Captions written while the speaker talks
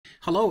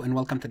Hello and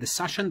welcome to this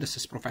session. This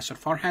is Professor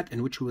Farhat,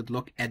 in which we would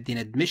look at the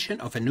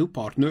admission of a new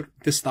partner.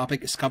 This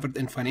topic is covered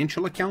in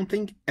financial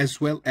accounting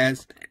as well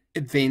as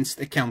advanced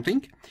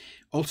accounting.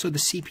 Also the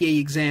CPA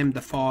exam,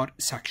 the FAR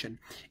section.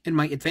 In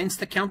my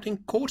advanced accounting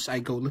course, I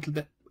go a little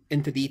bit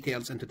into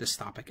details into this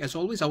topic. As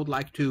always, I would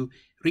like to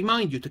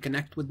remind you to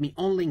connect with me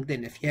on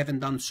LinkedIn. If you haven't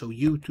done so,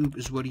 YouTube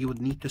is where you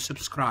would need to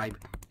subscribe.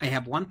 I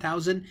have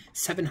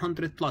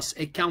 1,700 plus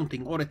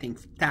accounting, auditing,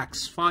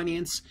 tax,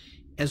 finance,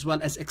 as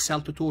well as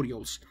Excel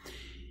tutorials.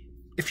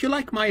 If you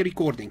like my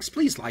recordings,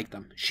 please like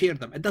them, share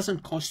them. It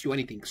doesn't cost you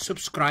anything.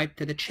 Subscribe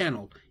to the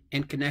channel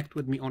and connect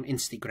with me on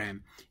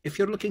Instagram. If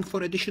you're looking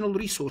for additional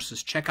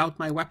resources, check out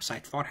my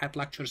website,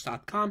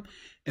 farhatlectures.com.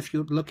 If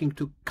you're looking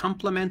to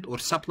complement or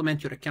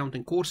supplement your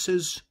accounting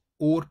courses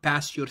or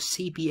pass your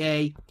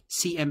CPA,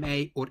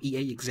 CMA, or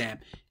EA exam.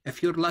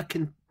 If you're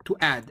looking to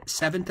add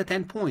 7 to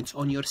 10 points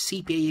on your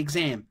CPA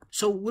exam.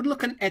 So we're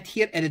looking at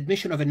here an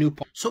admission of a new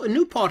partner. So a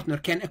new partner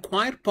can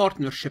acquire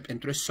partnership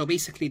interest. So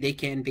basically they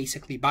can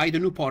buy the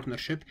new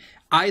partnership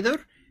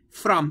either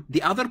from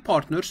the other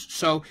partners.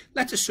 So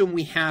let's assume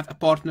we have a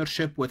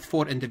partnership with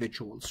 4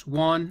 individuals,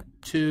 1,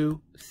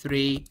 2,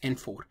 3, and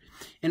 4.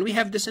 And we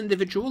have this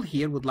individual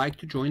here would like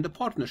to join the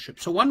partnership.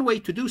 So one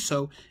way to do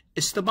so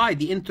is to buy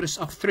the interest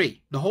of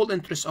 3, the whole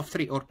interest of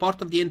 3, or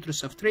part of the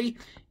interest of 3,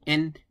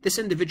 and this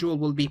individual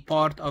will be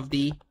part of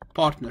the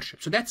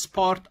partnership. So that's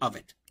part of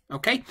it,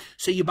 okay?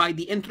 So you buy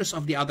the interest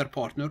of the other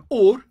partner,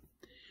 or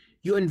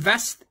you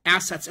invest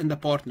assets in the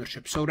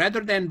partnership. So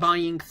rather than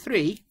buying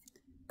 3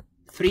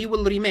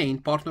 will remain,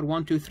 partner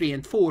 1, 2, 3,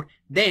 and 4,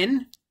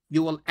 then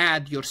you will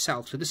add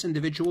yourself. So this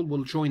individual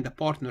will join the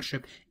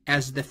partnership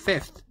as the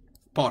 5th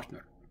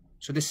partner.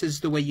 So this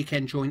is the way you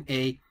can join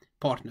a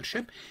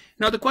partnership.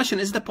 Now the question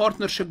is, the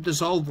partnership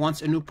dissolve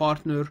once a new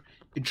partner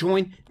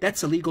join?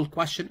 That's a legal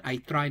question. I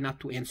try not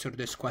to answer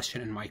this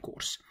question in my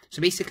course.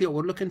 So basically what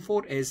we're looking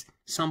for is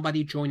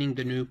somebody joining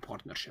the new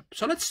partnership.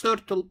 So let's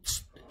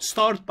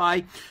start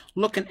by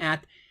looking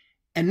at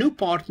a new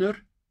partner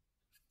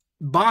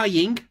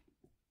buying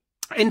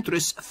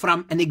interest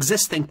from an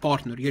existing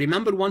partner. You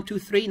remember 1, 2,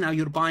 3, now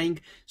you're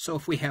buying. So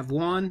if we have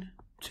 1,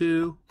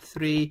 2,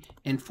 3,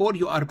 and 4,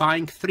 you are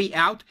buying 3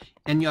 out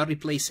and you're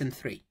replacing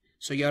 3.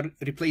 So you're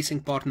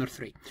replacing partner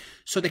 3.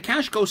 So the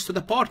cash goes to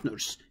the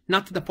partners,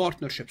 not to the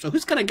partnership. So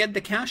who's going to get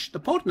the cash? The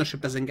partnership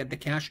doesn't get the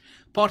cash.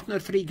 Partner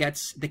 3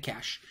 gets the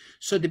cash.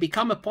 So to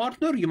become a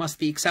partner, you must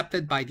be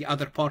accepted by the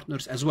other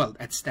partners as well.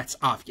 That's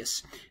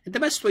obvious. And the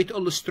best way to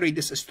illustrate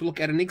this is to look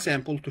at an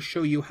example to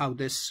show you how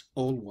this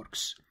all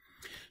works.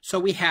 So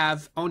we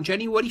have on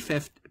January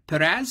 5th,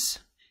 Perez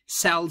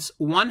sells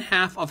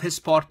 1/2 of his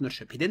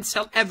partnership. He didn't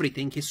sell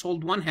everything. He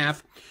sold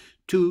 1/2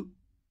 to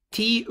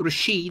T.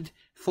 Rashid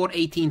for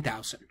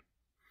 $18,000.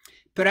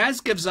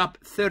 Perez gives up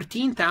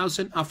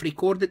 $13,000 of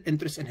recorded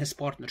interest in his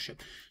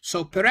partnership.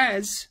 So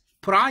Perez,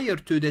 prior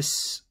to the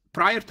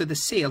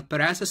sale,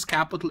 Perez's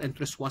capital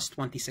interest was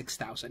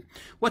 $26,000.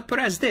 What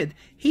Perez did,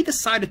 he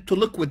decided to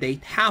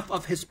liquidate half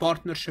of his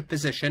partnership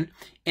position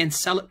and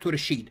sell it to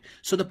Rashid.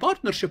 So the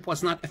partnership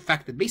was not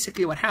affected.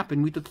 Basically what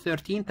happened, we took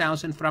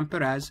 $13,000 from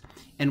Perez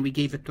and we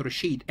gave it to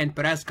Rashid, and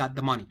Perez got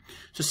the money.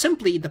 So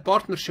simply the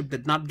partnership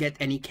did not get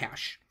any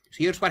cash. So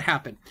here's what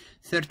happened.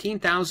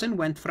 $13,000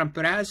 went from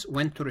Perez,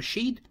 went to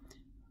Rashid.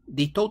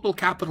 The total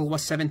capital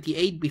was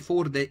 78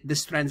 before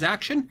this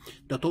transaction.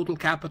 The total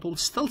capital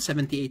still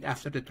 78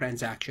 after the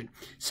transaction.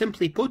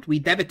 Simply put, we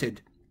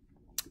debited.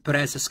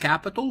 Perez's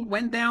capital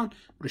went down,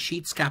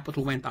 Rashid's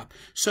capital went up.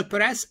 So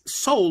Perez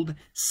sold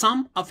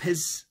some of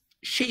his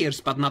shares,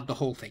 but not the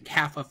whole thing,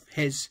 half of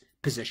his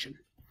position.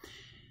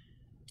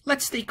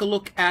 Let's take a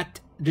look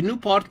at the new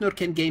partner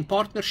can gain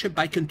partnership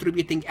by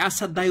contributing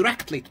asset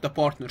directly to the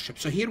partnership.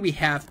 So here we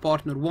have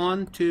partner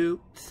 1,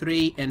 2,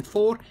 3, and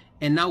 4.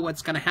 And now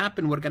what's going to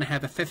happen, we're going to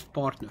have a 5th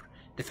partner.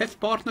 The 5th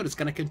partner is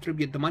going to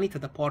contribute the money to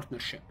the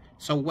partnership.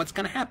 So what's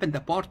going to happen,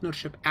 the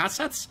partnership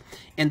assets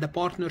and the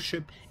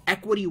partnership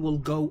equity will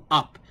go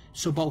up.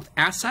 So both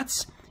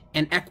assets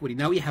and equity.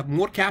 Now we have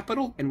more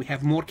capital and we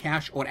have more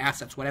cash or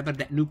assets, whatever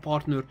that new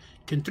partner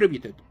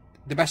contributed.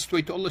 The best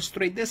way to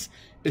illustrate this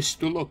is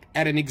to look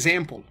at an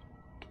example.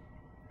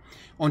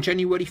 On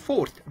January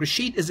 4th,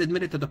 Rashid is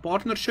admitted to the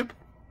partnership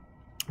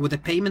with a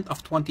payment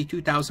of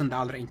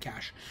 $22,000 in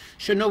cash.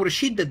 So no,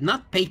 Rashid did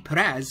not pay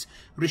Perez.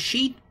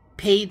 Rashid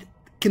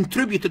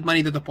contributed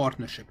money to the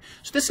partnership.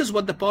 So this is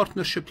what the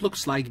partnership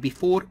looks like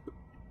before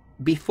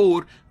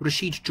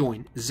Rashid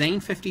joined. Zain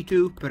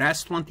 52,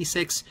 Perez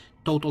 26,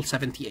 total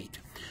 78.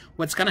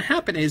 What's going to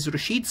happen is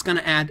Rashid's going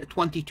to add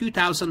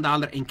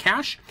 $22,000 in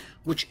cash,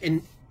 which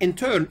in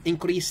turn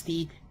increase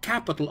the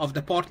capital of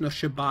the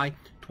partnership by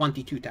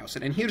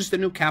 $22,000. And here's the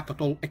new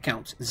capital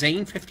accounts.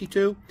 Zain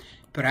 52,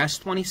 Perez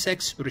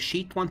 26,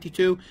 Rashid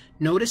 22.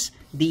 Notice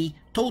the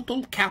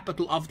total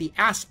capital of the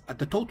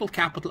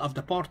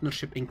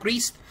partnership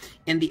increased,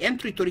 and the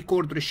entry to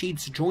record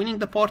Rashid's joining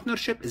the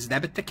partnership is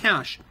debit to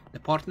cash. The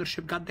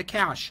partnership got the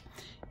cash,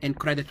 and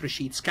credit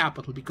Rashid's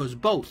capital, because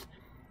both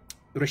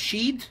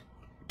Rashid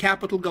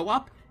capital go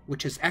up,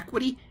 which is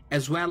equity,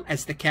 as well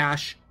as the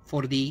cash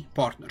for the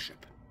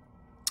partnership.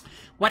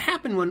 What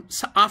happened when,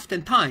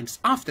 oftentimes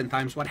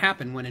what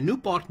happened when a new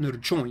partner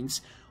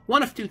joins,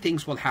 one of two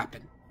things will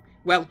happen.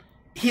 Well,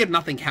 here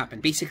nothing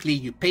happened. Basically,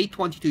 you paid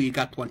 22, you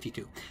got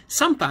 22.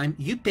 Sometimes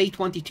you pay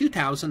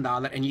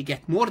 $22,000 and you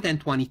get more than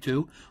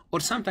 22, or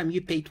sometimes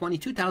you pay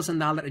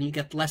 $22,000 and you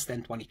get less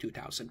than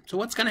 22,000. So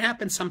what's going to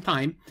happen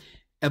sometime?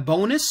 A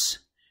bonus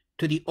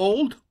to the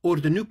old or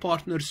the new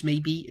partners may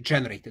be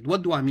generated.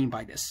 What do I mean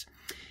by this?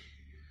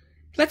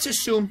 Let's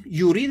assume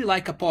you really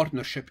like a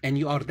partnership and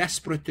you are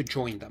desperate to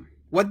join them.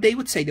 What they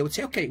would say,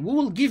 okay, we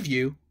will give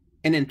you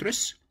an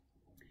interest,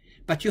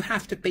 but you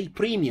have to pay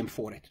premium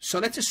for it. So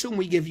let's assume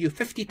we give you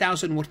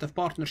 $50,000 worth of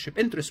partnership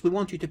interest. We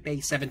want you to pay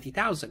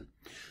 $70,000.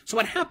 So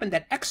what happened?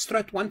 That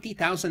extra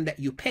 $20,000 that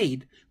you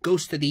paid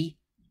goes to the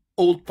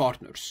old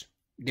partners.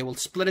 They will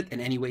split it in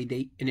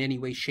any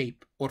way,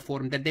 shape, or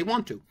form that they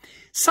want to.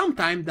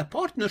 Sometimes the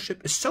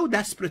partnership is so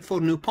desperate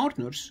for new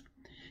partners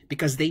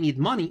because they need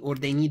money, or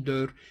they need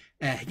their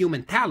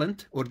human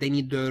talent, or they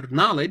need their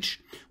knowledge.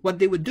 What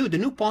they would do, the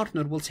new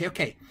partner will say,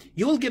 okay,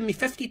 you will give me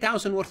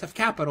 $50,000 worth of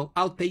capital,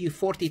 I'll pay you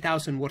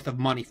 $40,000 worth of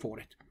money for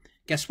it.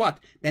 Guess what?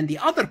 Then the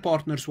other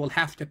partners will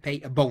have to pay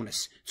a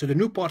bonus. So the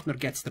new partner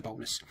gets the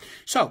bonus.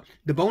 So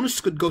the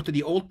bonus could go to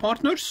the old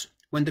partners.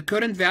 When the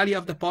current value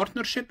of the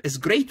partnership is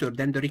greater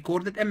than the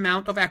recorded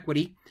amount of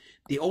equity,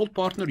 the old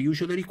partner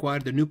usually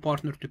requires the new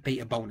partner to pay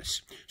a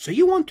bonus. So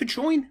you want to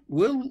join,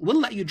 we'll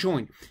let you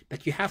join,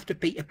 but you have to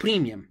pay a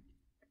premium.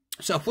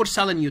 So if we're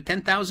selling you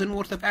 $10,000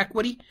 worth of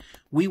equity,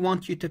 we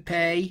want you to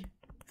pay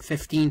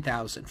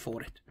 $15,000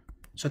 for it.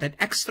 So that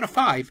extra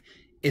 $5,000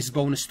 is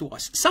bonus to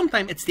us.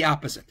 Sometimes it's the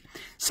opposite.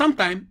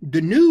 Sometimes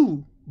the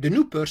new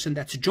person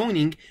that's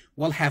joining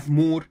will have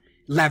more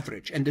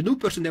leverage, and the new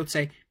person, they would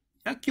say,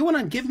 you want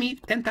to give me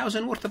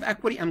 $10,000 worth of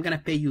equity? I'm going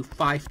to pay you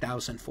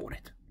 $5,000 for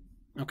it.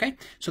 Okay,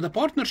 so the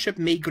partnership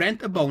may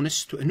grant a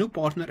bonus to a new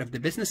partner if the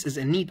business is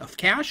in need of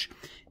cash,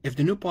 if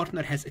the new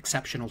partner has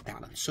exceptional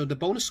talent. So the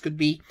bonus could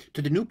be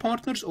to the new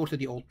partners or to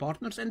the old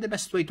partners, and the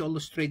best way to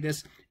illustrate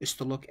this is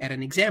to look at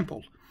an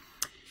example.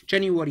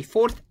 January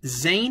 4th,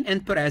 Zain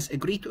and Perez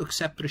agreed to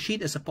accept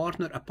Rashid as a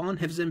partner upon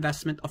his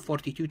investment of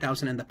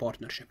 $42,000 in the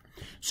partnership.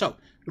 So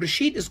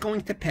Rashid is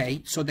going to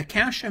pay, so the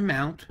cash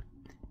amount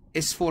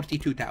is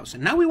 $42,000.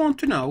 Now we want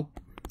to know,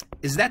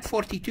 is that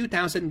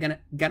 $42,000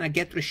 gonna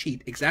get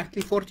Rashid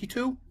exactly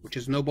 42, which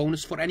is no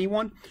bonus for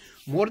anyone,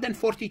 more than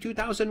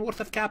 $42,000 worth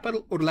of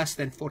capital, or less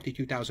than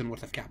 $42,000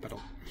 worth of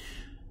capital?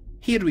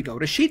 Here we go.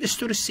 Rashid is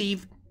to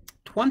receive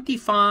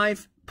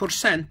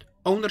 25%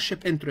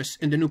 ownership interest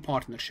in the new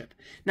partnership.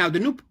 Now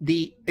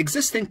the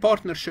existing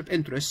partnership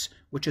interest,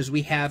 which is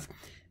we have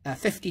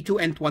 52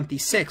 and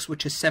 26,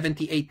 which is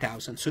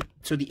 78,000.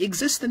 So the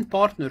existing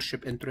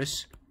partnership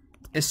interest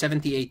is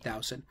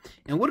 78,000,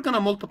 and we're going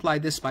to multiply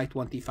this by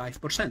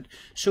 25%.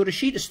 So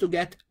Rashid is to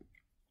get,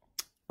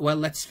 well,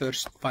 let's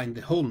first find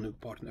the whole new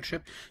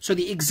partnership. So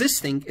the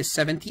existing is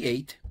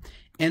 78,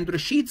 and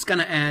Rashid's going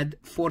to add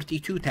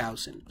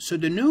 42,000. So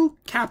the new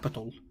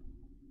capital,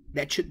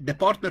 the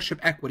partnership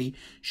equity,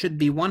 should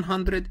be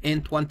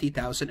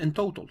 120,000 in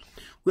total.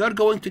 We are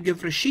going to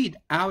give Rashid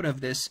out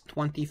of this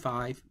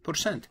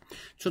 25%.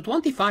 So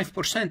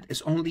 25%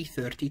 is only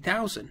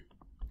 30,000.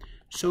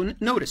 So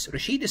notice,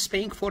 Rashid is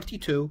paying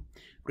 42,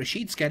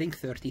 Rashid's getting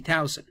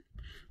 30,000.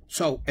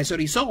 So as a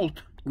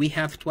result, we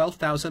have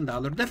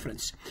 $12,000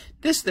 difference.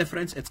 This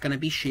difference, it's going to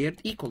be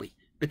shared equally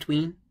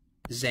between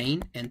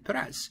Zain and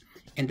Perez.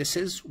 And this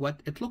is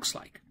what it looks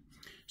like.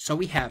 So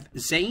we have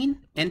Zain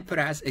and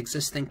Perez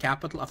existing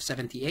capital of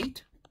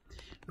 78.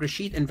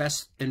 Rashid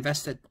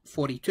invested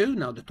 42.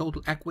 Now the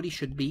total equity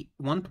should be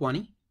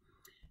 120.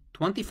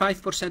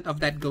 25%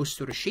 of that goes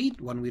to Rashid.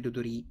 When we do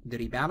the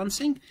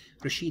rebalancing,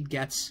 Rashid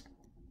gets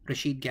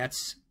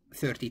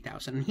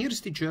 30,000. And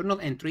here's the journal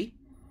entry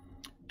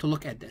to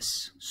look at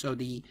this. So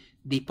the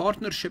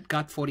partnership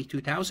got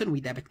 42,000.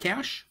 We debit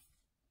cash.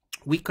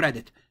 We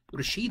credit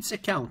Rashid's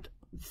account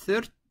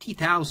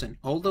 30,000,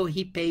 although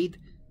he paid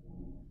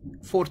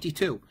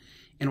 42.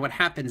 And what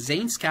happens?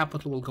 Zain's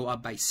capital will go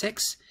up by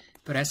 6.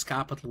 Perez's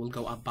capital will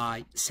go up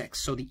by 6.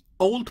 So the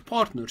old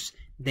partners,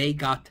 they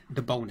got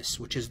the bonus,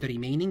 which is the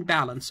remaining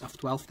balance of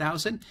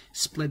 12,000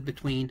 split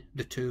between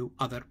the two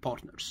other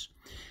partners.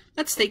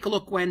 Let's take a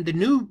look when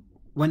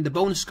the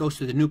bonus goes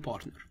to the new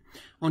partner.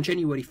 On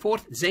January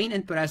 4th, Zain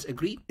and Perez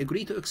agree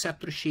to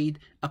accept Rashid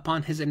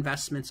upon his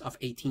investments of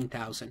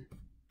 18,000.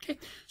 Okay,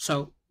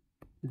 so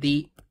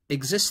the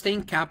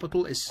existing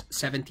capital is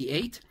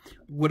 78.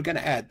 We're going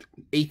to add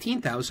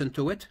 18,000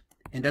 to it,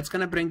 and that's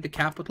going to bring the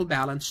capital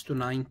balance to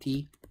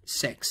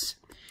 96.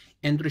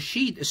 And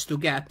Rashid is to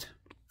get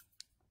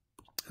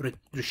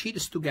 25%.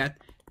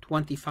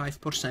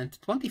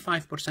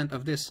 25%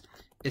 of this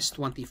is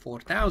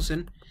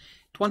 24,000.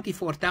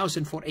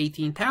 24,000 for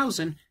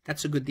 18,000,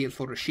 that's a good deal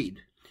for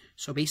Rashid.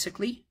 So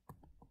basically,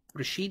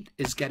 Rashid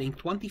is getting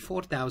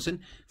 24,000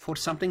 for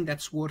something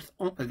that's worth,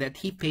 that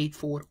he paid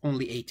for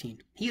only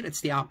 18. Here it's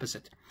the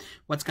opposite.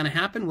 What's going to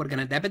happen? We're going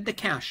to debit the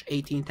cash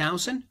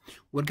 18,000.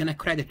 We're going to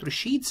credit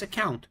Rashid's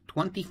account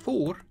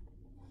 24,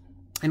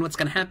 And what's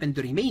going to happen,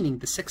 the remaining,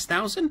 the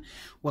 6,000,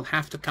 will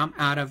have to come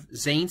out of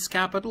Zane's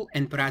capital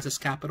and Peraz's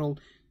capital,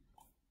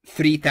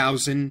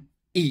 3,000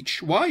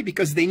 each. Why?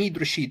 Because they need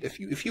Rashid.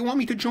 If you want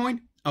me to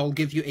join, I'll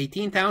give you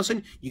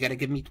 18,000. You got to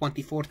give me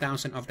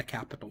 24,000 of the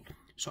capital.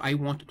 So I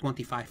want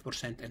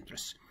 25%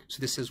 interest.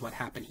 So this is what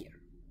happened here.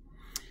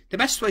 The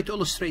best way to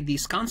illustrate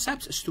these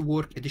concepts is to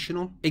work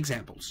additional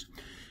examples.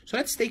 So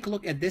let's take a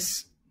look at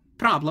this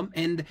problem.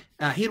 And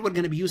here we're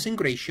going to be using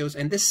ratios.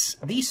 And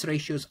these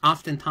ratios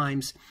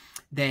oftentimes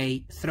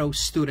they throw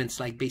students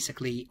like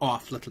basically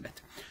off a little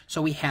bit.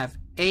 So we have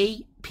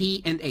A,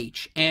 P, and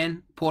H,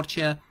 and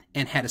Portia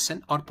and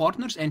Harrison are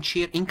partners and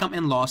share income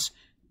and loss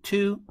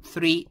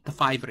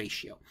 2:3:5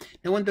 ratio.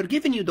 Now when they're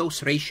giving you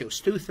those ratios,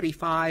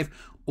 2:3:5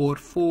 or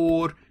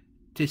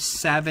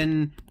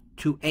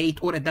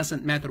 4:7:8, or it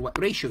doesn't matter what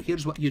ratio,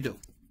 here's what you do.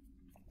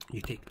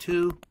 You take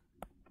 2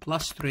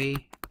 plus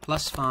 3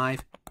 plus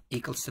 5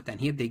 equals to 10.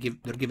 Here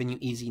they're giving you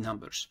easy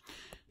numbers.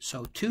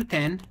 So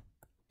 210,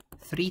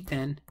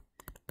 310,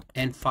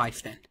 and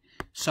 510.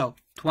 So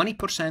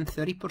 20%,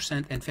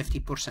 30%, and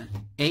 50%.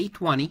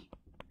 A20,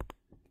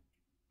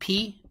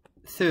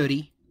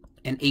 P30,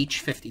 and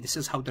H50. This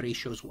is how the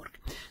ratios work.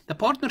 The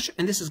partnership,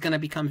 and this is going to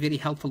become very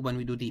helpful when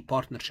we do the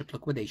partnership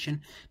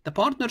liquidation. The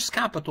partners'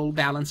 capital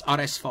balance are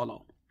as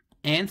follow: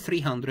 N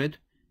 300,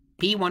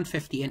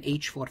 P150, and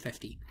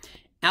H450.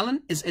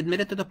 Alan is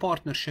admitted to the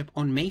partnership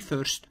on May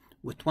 1st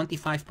with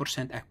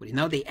 25% equity.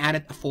 Now they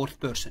added a fourth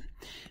person.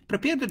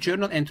 Prepare the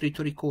journal entry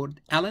to record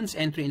Alan's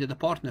entry into the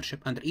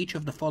partnership under each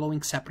of the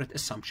following separate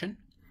assumption.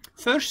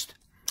 First,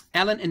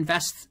 Alan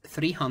invests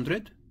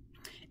 300,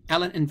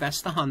 Alan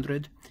invests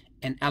 100,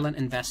 and Alan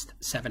invests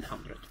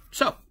 700.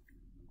 So,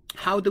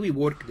 how do we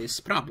work this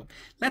problem?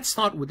 Let's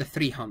start with the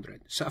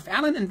 300. So if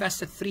Alan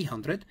invested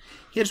 300,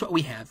 here's what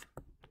we have.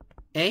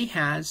 A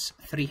has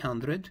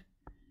 300,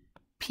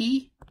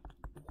 P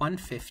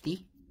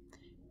 150,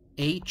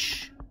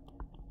 H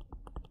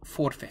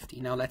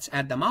 450. Now let's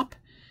add them up.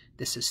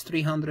 This is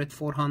 300,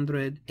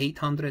 400,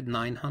 800,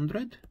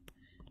 900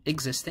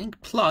 existing,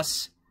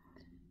 plus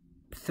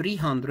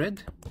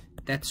 300,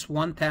 that's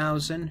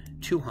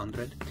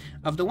 1,200.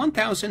 Of the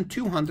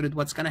 1,200,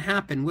 what's going to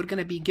happen, we're going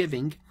to be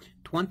giving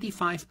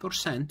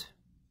 25%.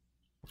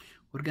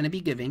 We're going to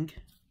be giving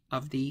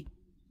of the,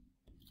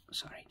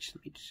 sorry,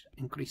 let me just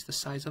increase the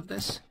size of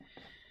this.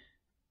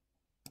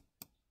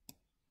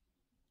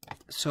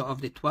 So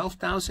of the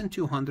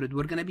 12,200,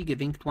 we're going to be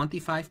giving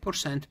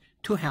 25%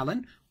 to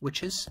Helen,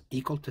 which is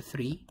equal to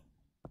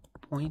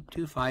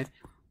 3.25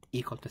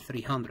 equal to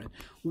 300.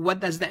 What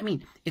does that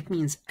mean? It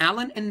means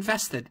Alan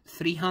invested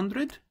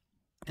 300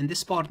 in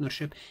this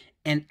partnership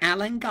and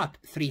Alan got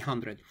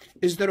 300.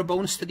 Is there a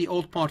bonus to the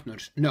old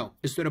partners? No.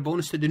 Is there a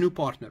bonus to the new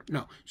partner?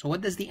 No. So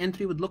what does the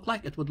entry would look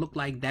like? It would look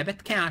like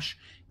debit cash,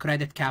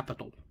 credit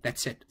capital.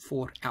 That's it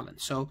for Alan.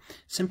 So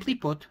simply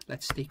put,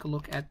 let's take a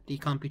look at the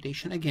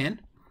computation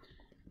again.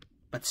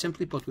 But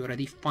simply put, we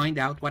already find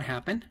out what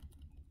happened.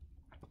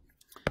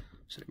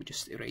 So let me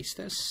just erase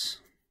this.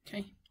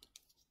 Okay.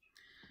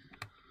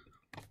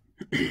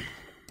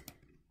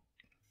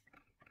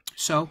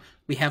 So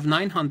we have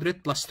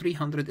 900 plus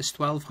 300 is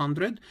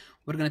 1,200.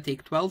 We're going to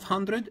take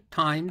 1,200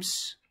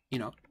 times,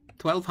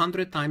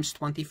 1,200 times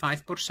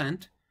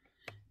 25%.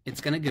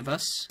 It's going to give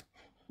us,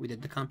 we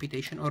did the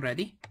computation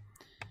already.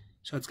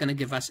 So it's going to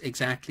give us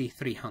exactly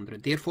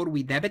 300. Therefore,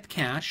 we debit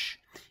cash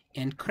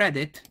and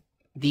credit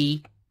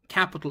the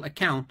capital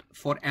account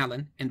for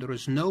Alan, and there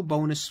is no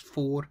bonus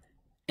for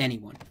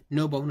anyone.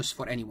 No bonus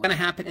for anyone. What's going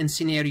to happen in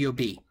scenario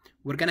B?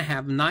 We're going to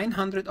have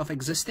 900 of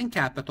existing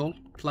capital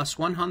plus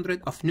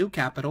 100 of new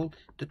capital.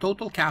 The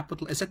total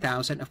capital is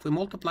 1,000. If we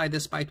multiply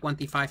this by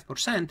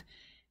 25%,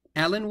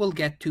 Alan will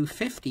get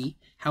 250.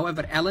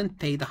 However, Alan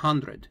paid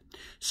 100.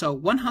 So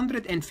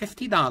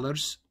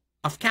 $150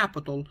 of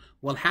capital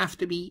will have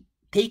to be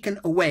taken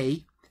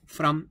away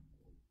from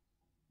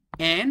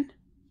Anne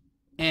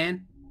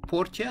and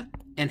Portia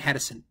and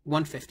Harrison,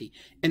 150,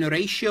 in a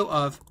ratio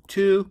of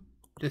 2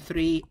 to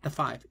 3 to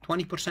 5,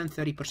 20%,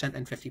 30%,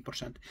 and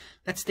 50%.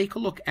 Let's take a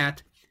look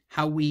at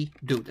how we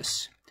do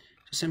this.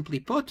 So simply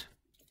put,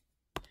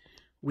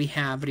 we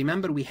have,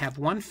 remember, we have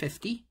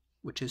 150,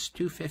 which is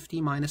 250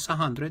 minus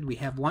 100. We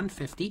have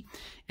 150,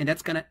 and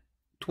that's going to,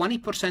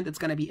 20%, it's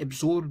going to be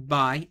absorbed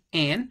by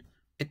Anne.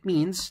 It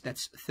means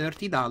that's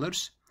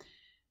 $30.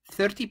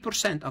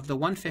 30% of the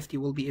 150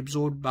 will be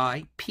absorbed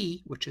by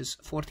P, which is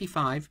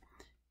 45,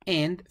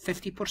 and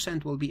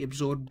 50% will be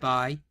absorbed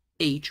by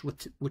H,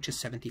 which is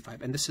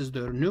 75. And this is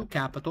their new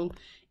capital,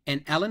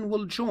 and Ellen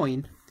will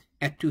join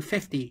at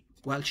 250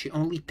 while she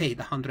only paid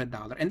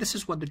 $100. And this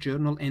is what the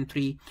journal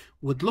entry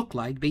would look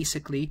like.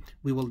 Basically,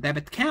 we will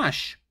debit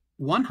cash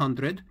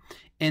 100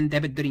 and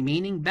debit the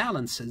remaining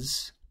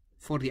balances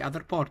for the other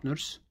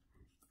partners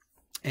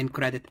and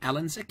credit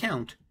Ellen's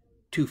account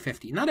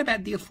 250. Not a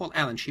bad deal for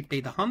Ellen. She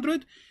paid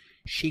 100,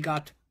 she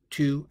got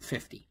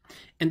 250.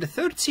 In the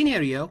third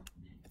scenario,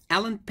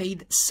 Ellen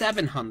paid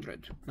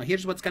 700. Now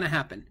here's what's going to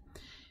happen.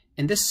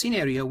 In this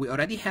scenario, we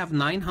already have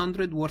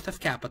 900 worth of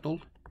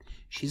capital.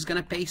 She's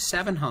going to pay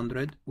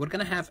 $700. We're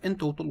going to have in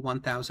total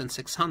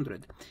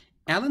 $1,600.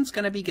 Alan's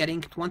going to be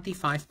getting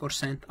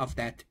 25% of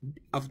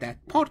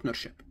that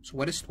partnership. So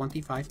what is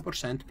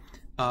 25%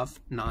 of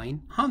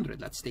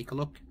 900? Let's take a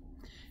look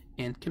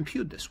and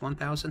compute this.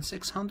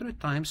 1,600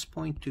 times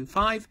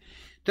 0.25.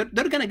 They're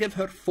going to give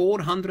her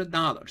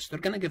 $400. They're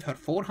going to give her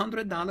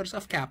 $400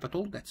 of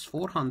capital. That's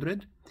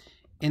 400.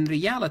 In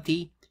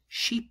reality,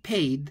 she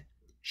paid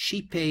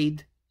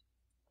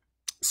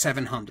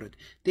 700.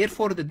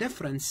 Therefore, the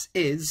difference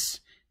is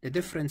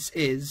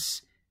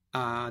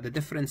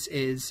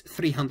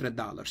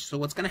 $300. So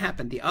what's going to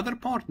happen? The other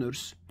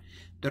partners,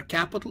 their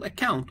capital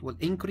account will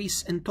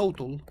increase in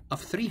total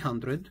of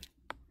 300.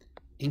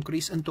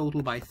 Increase in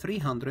total by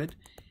 300,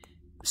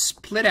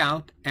 split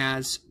out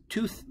as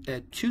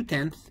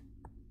 2/10,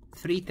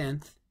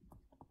 3/10,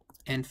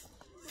 and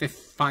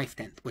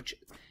 5/10, which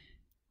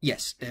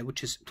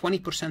is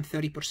 20%,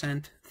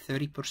 30%,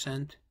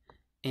 30%,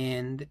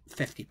 and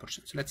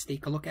 50%. So let's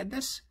take a look at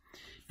this.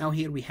 Now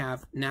here we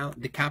have, now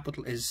the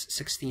capital is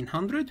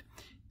 1,600,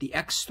 the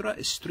extra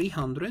is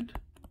 300,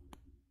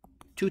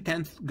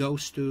 2/10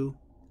 goes to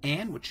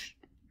N, which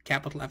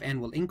capital of N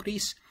will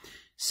increase.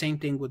 Same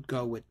thing would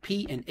go with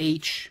P and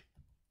H.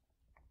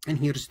 And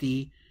here's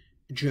the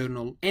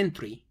journal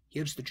entry.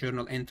 Here's the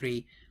journal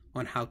entry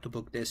on how to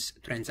book this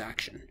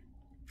transaction.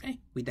 Okay,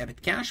 we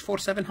debit cash for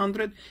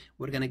 700.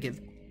 We're going to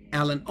give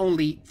Alan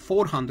only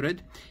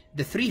 400.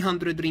 The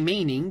 300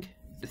 remaining,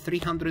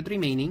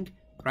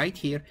 right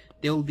here,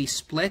 they will be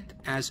split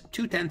as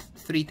 2/10,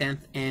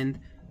 3/10, and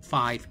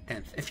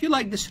 5/10. If you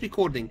like this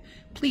recording,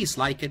 please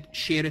like it,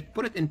 share it,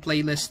 put it in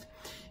playlist.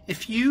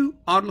 If you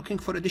are looking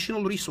for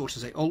additional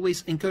resources, I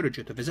always encourage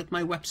you to visit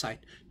my website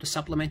to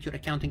supplement your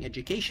accounting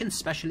education,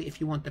 especially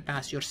if you want to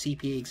pass your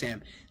CPA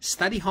exam.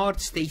 Study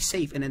hard, stay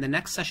safe, and in the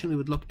next session we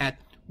would look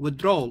at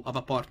withdrawal of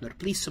a partner.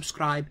 Please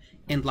subscribe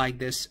and like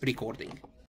this recording.